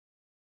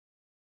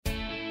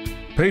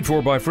Paid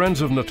for by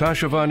Friends of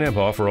Natasha von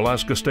Imhof for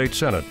Alaska State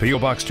Senate. P.O.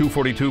 Box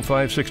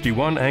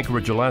 242-561,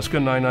 Anchorage, Alaska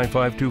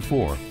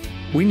 99524.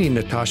 We need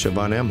Natasha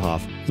von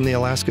Imhof in the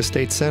Alaska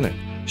State Senate.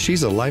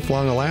 She's a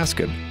lifelong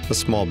Alaskan, a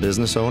small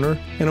business owner,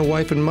 and a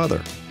wife and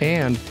mother.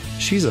 And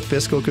she's a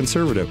fiscal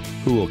conservative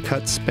who will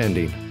cut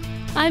spending.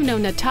 I've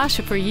known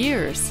Natasha for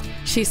years.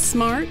 She's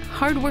smart,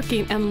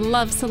 hardworking, and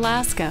loves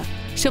Alaska.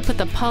 She'll put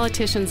the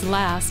politicians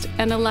last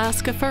and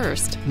Alaska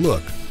first.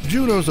 Look,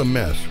 Juneau's a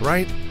mess,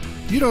 right?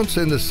 You don't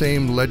send the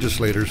same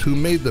legislators who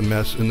made the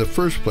mess in the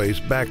first place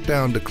back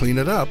down to clean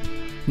it up.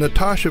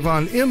 Natasha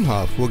von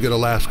Imhof will get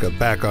Alaska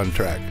back on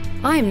track.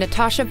 I'm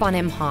Natasha von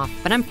Imhof,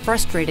 but I'm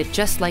frustrated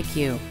just like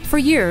you. For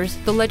years,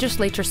 the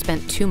legislature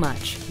spent too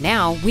much.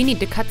 Now, we need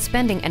to cut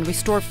spending and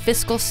restore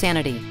fiscal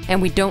sanity, and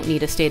we don't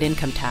need a state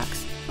income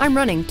tax. I'm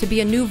running to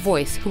be a new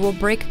voice who will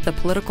break the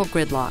political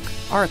gridlock.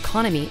 Our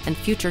economy and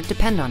future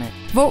depend on it.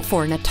 Vote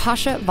for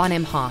Natasha von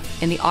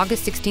Imhof in the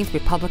August 16th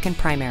Republican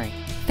primary.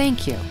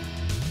 Thank you.